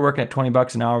 Because if you're working at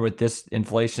 $20 an hour with this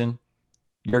inflation,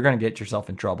 you're going to get yourself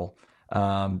in trouble.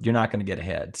 You're not going to get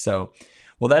ahead. So,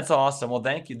 well, that's awesome. Well,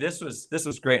 thank you. This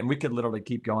was great. And we could literally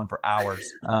keep going for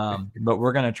hours. But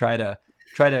we're going to try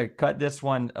to cut this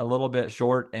one a little bit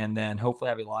short and then hopefully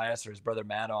have Elias or his brother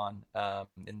Matt on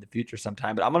in the future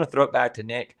sometime. But I'm going to throw it back to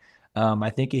Nick. I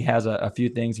think he has a few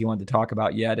things he wanted to talk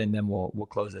about yet, and then we'll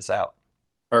close this out.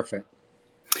 Perfect.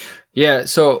 Yeah.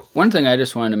 So one thing I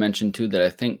just wanted to mention too, that I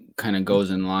think kind of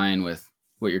goes in line with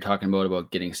what you're talking about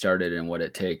getting started and what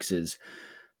it takes is,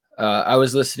 I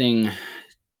was listening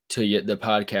to the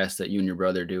podcast that you and your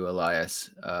brother do, Elias.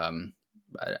 I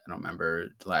don't remember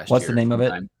last year. What's the name of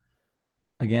it?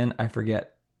 Again, I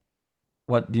forget.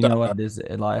 What do you know what it is,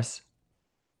 Elias?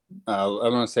 I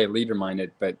want to say leader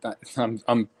minded, but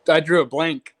I drew a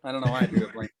blank. I don't know why I drew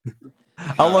a blank.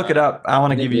 I'll look it up. I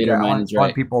want to give you guys, I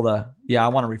want people to, I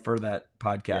want to refer that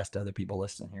podcast to other people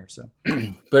listening here. So,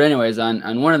 but anyways,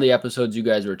 on one of the episodes, you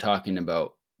guys were talking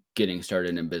about getting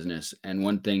started in business. And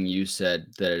one thing you said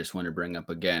that I just want to bring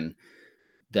up again,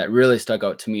 that really stuck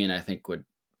out to me. And I think would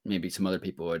maybe some other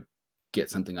people would get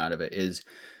something out of it is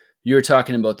you were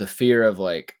talking about the fear of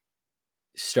like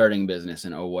starting business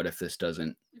and, oh, what if this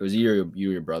doesn't, it was you or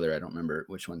your brother. I don't remember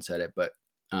which one said it, but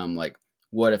like,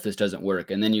 what if this doesn't work?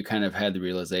 And then you kind of had the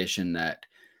realization that,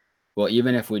 well,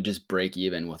 even if we just break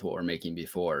even with what we're making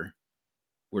before,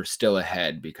 we're still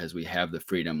ahead because we have the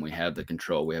freedom, we have the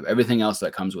control, we have everything else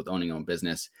that comes with owning our own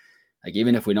business. Like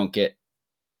even if we don't get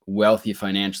wealthy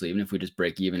financially, even if we just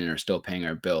break even and are still paying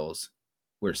our bills,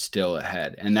 we're still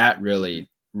ahead. And that really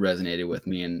resonated with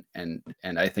me. And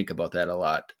I think about that a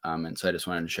lot. And so I just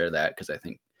wanted to share that because I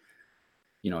think,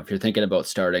 if you're thinking about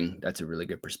starting, that's a really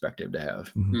good perspective to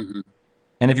have. Mm-hmm.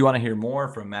 And if you want to hear more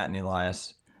from Matt and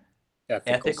Elias,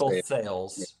 ethical sales.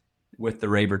 Sales with the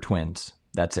Raber twins.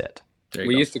 That's it.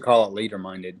 We used to call it leader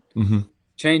minded. Mm-hmm.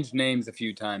 Changed names a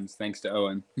few times thanks to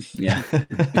Owen. Yeah.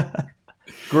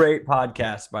 Great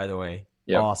podcast, by the way.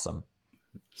 Yep. Awesome.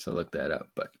 So look that up.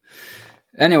 But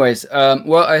anyways,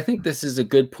 well, I think this is a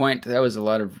good point. That was a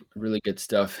lot of really good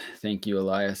stuff. Thank you,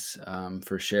 Elias,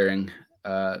 for sharing.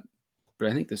 But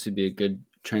I think this would be a good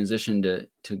transition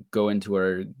to go into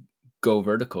our Go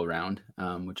Vertical round,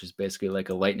 which is basically like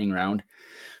a lightning round.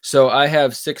 So I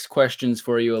have 6 questions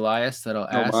for you, Elias, that I'll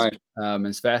ask.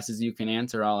 As fast as you can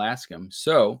answer, I'll ask them.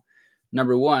 So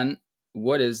number 1,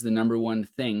 what is the number 1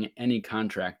 thing any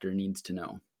contractor needs to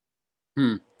know?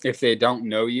 If they don't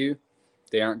know you,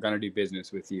 they aren't going to do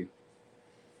business with you.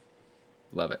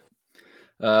 Love it.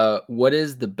 What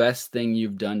is the best thing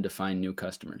you've done to find new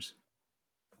customers?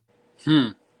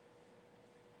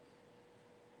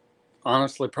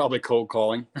 Honestly, probably cold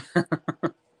calling.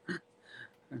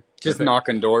 Just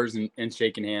knocking doors and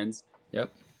shaking hands.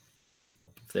 Yep.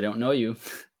 If they don't know you,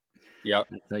 yep,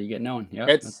 that's how you get known.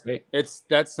 Yep.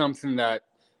 That's something that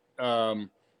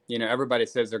everybody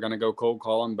says they're going to go cold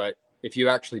calling, but if you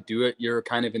actually do it, you're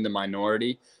kind of in the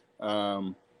minority.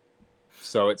 So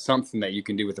it's something that you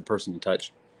can do with a personal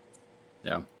touch.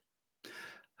 Yeah.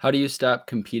 How do you stop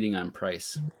competing on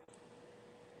price?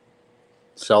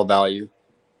 Sell value.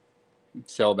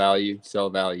 Sell value. Sell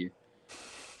value.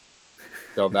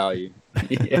 Sell value.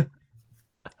 Yeah.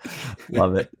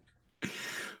 Love it.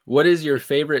 What is your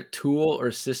favorite tool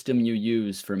or system you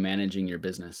use for managing your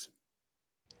business?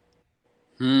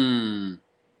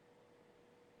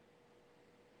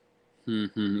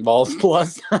 Balls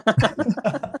Plus.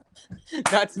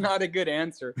 That's not a good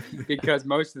answer because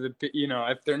most of the,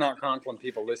 if they're not Conklin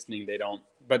people listening, they don't.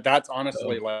 But that's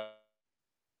honestly like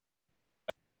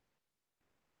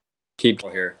keep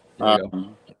here. There you go.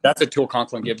 That's a tool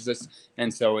Conklin gives us,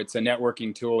 and so it's a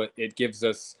networking tool. It gives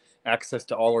us access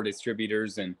to all our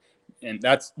distributors, and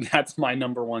that's my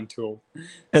number one tool.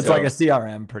 It's like a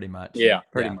CRM, pretty much. Yeah,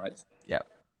 pretty much.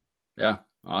 Yeah,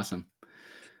 awesome.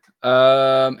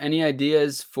 Any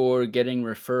ideas for getting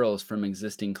referrals from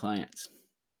existing clients?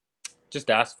 Just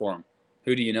ask for them.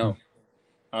 Who do you know?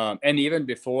 And even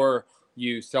before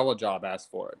you sell a job,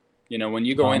 ask for it. You know, when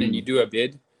you go in and you do a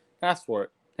bid, ask for it.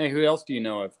 Hey, who else do you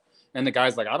know of? And the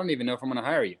guy's like, I don't even know if I'm going to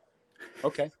hire you.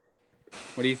 Okay.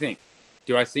 What do you think?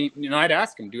 Do I seem, I'd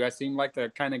ask him, do I seem like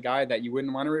the kind of guy that you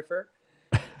wouldn't want to refer?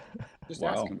 Just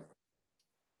ask him.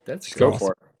 That's Just go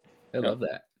for it. I love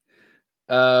that.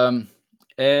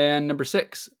 And number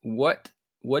 6, what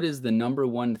is the number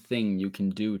one thing you can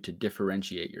do to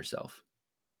differentiate yourself?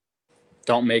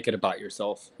 Don't make it about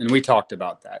yourself. And we talked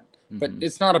about that, but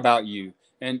it's not about you.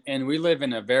 And we live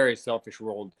in a very selfish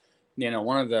world.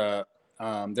 One of the,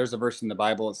 there's a verse in the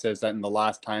Bible that says that in the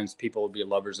last times people will be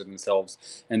lovers of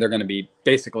themselves, and they're going to be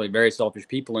basically very selfish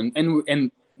people.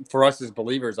 And for us as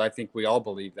believers, I think we all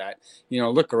believe that.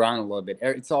 Look around a little bit.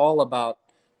 It's all about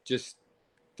just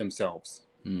themselves.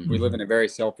 We live in a very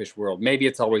selfish world. Maybe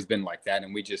it's always been like that,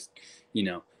 and we just,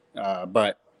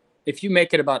 but if you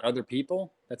make it about other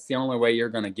people, that's the only way you're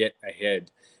going to get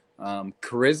ahead.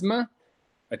 Charisma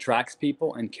attracts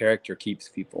people, and character keeps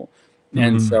people.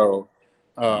 And so,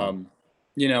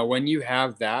 when you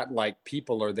have that, like,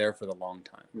 people are there for the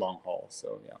long haul.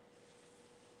 So, yeah.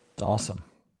 It's awesome.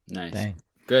 Nice. Dang.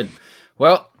 Good.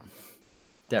 Well,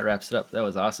 that wraps it up. That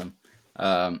was awesome.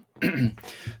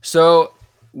 So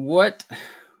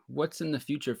what's in the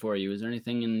future for you? Is there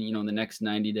anything in, the next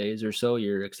 90 days or so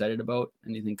you're excited about?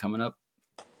 Anything coming up?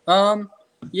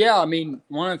 Yeah, I mean,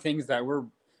 one of the things that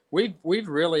we've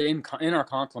really in our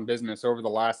Conklin business over the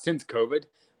last, since COVID,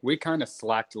 we kind of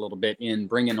slacked a little bit in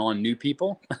bringing on new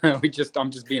people. I'm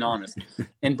just being honest.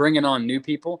 In bringing on new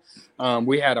people,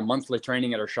 we had a monthly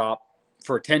training at our shop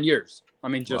for 10 years. I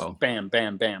mean, just bam,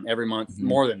 bam, bam, every month,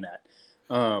 more than that.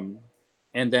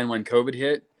 And then when COVID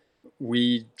hit,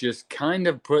 we just kind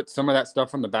of put some of that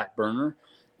stuff on the back burner.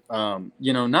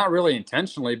 Not really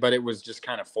intentionally, but it was just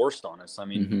kind of forced on us. I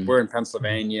mean, we're in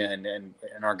Pennsylvania, and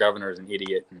our governor is an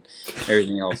idiot and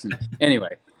everything else. And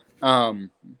anyway,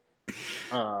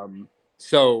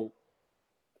 so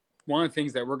one of the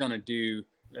things that we're going to do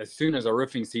as soon as our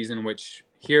roofing season, which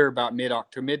here about mid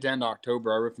to end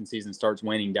October, our roofing season starts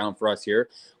waning down for us here.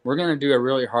 We're going to do a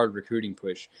really hard recruiting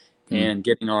push and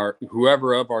getting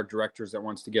whoever of our directors that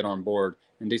wants to get on board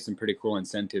and do some pretty cool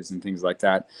incentives and things like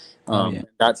that.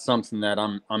 That's something that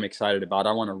I'm excited about.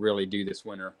 I want to really do this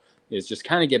winter, is just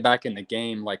kind of get back in the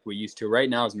game like we used to. Right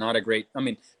now is not a great,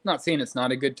 not saying it's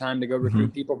not a good time to go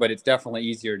recruit people, but it's definitely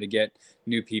easier to get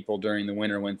new people during the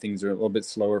winter when things are a little bit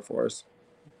slower for us.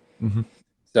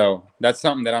 So that's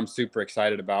something that I'm super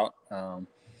excited about.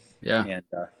 It's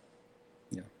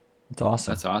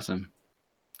awesome. That's awesome.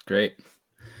 Great.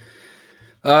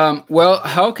 Well,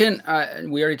 how can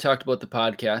we already talked about the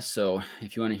podcast, so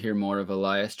if you want to hear more of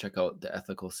Elias, check out the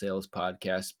Ethical Sales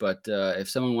Podcast. But if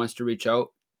someone wants to reach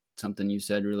out, something you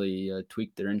said really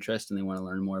tweaked their interest and they want to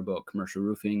learn more about commercial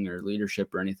roofing or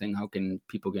leadership or anything, how can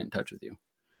people get in touch with you?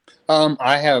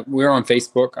 We're on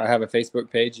Facebook. I have a Facebook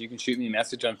page. You can shoot me a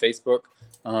message on Facebook.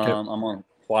 I'm on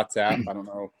WhatsApp. I don't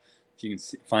know if you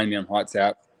can find me on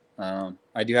WhatsApp.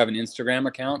 I do have an Instagram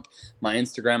account. My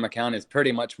Instagram account is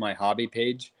pretty much my hobby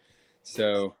page.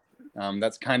 So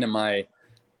that's kind of my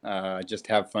just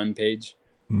have fun page.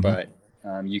 But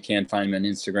you can find me on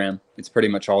Instagram. It's pretty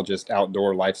much all just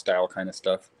outdoor lifestyle kind of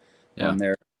stuff on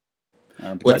there.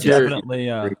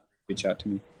 Definitely reach out to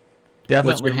me.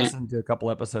 Definitely listen to a couple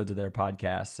episodes of their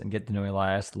podcasts and get to know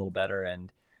Elias a little better.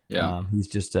 And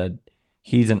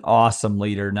he's an awesome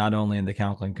leader, not only in the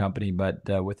Conklin company, but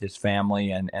with his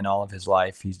family and all of his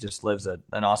life. He just lives an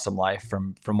awesome life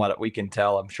from what we can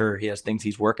tell. I'm sure he has things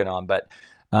he's working on, but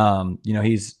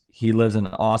he lives an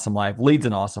awesome life, leads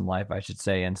an awesome life, I should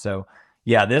say. And so,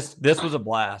 this was a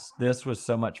blast. This was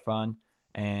so much fun.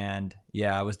 And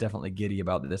I was definitely giddy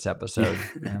about this episode.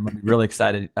 And I'm really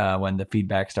excited when the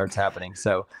feedback starts happening.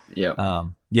 So,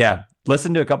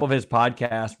 listen to a couple of his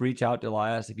podcasts, reach out to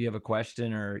Elias if you have a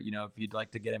question or, if you'd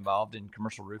like to get involved in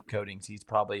commercial roof coatings. He's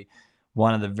probably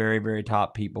one of the very, very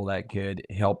top people that could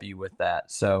help you with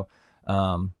that. So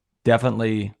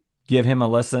definitely give him a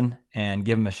listen and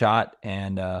give him a shot.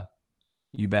 And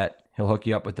you bet he'll hook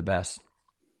you up with the best.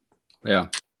 Yeah.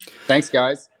 Thanks,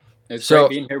 guys. It's great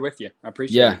being here with you. I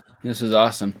appreciate it. This is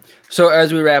awesome. So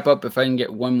as we wrap up, if I can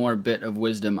get one more bit of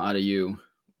wisdom out of you,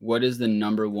 what is the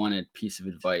number one piece of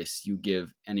advice you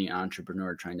give any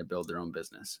entrepreneur trying to build their own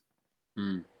business?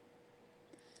 Hmm.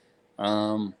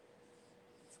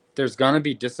 There's gonna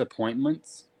be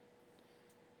disappointments.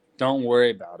 Don't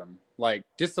worry about them. Like,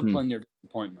 discipline your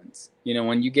disappointments. You know,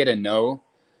 when you get a no,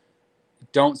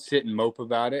 don't sit and mope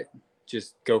about it.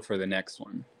 Just go for the next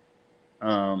one.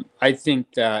 I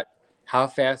think that how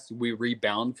fast we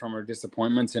rebound from our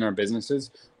disappointments in our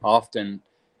businesses often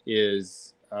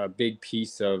is a big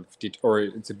piece or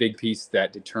it's a big piece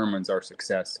that determines our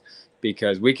success,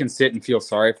 because we can sit and feel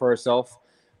sorry for ourselves.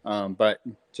 But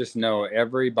just know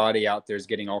everybody out there is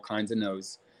getting all kinds of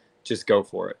no's. Just go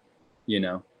for it. You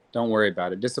know, don't worry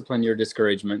about it. Discipline your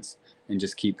discouragements and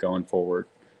just keep going forward.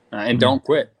 And don't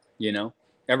quit. You know,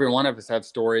 every one of us have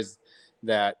stories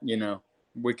that, you know,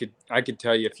 I could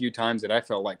tell you a few times that I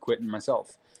felt like quitting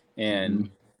myself, and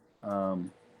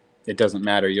it doesn't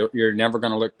matter. You're never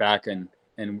going to look back and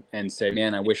say,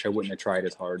 man, I wish I wouldn't have tried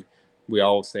as hard. We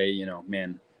all say, you know,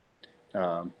 man,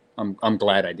 I'm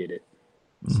glad I did it.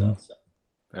 So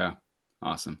yeah,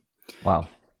 awesome. Wow.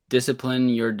 Discipline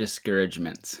your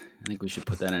discouragements. I think we should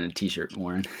put that on a t-shirt,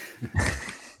 Warren.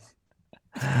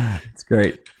 It's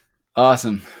great.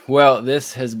 Awesome. Well,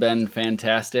 this has been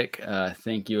fantastic.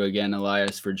 Thank you again,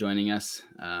 Elias, for joining us.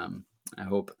 I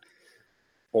hope,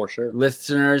 for sure,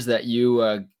 listeners, that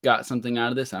you got something out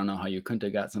of this. I don't know how you couldn't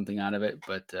have got something out of it,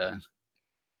 but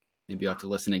maybe you'll have to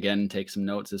listen again and take some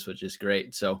notes. This was just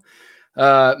great. So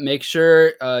make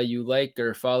sure you like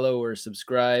or follow or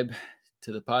subscribe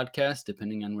to the podcast,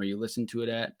 depending on where you listen to it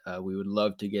at. We would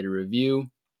love to get a review,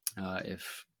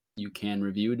 if you can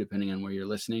review, depending on where you're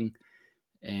listening.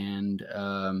 And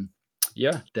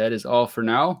yeah, that is all for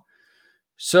now.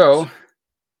 So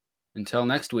until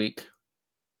next week,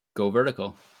 go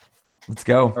vertical. Let's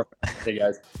go. Hey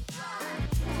guys.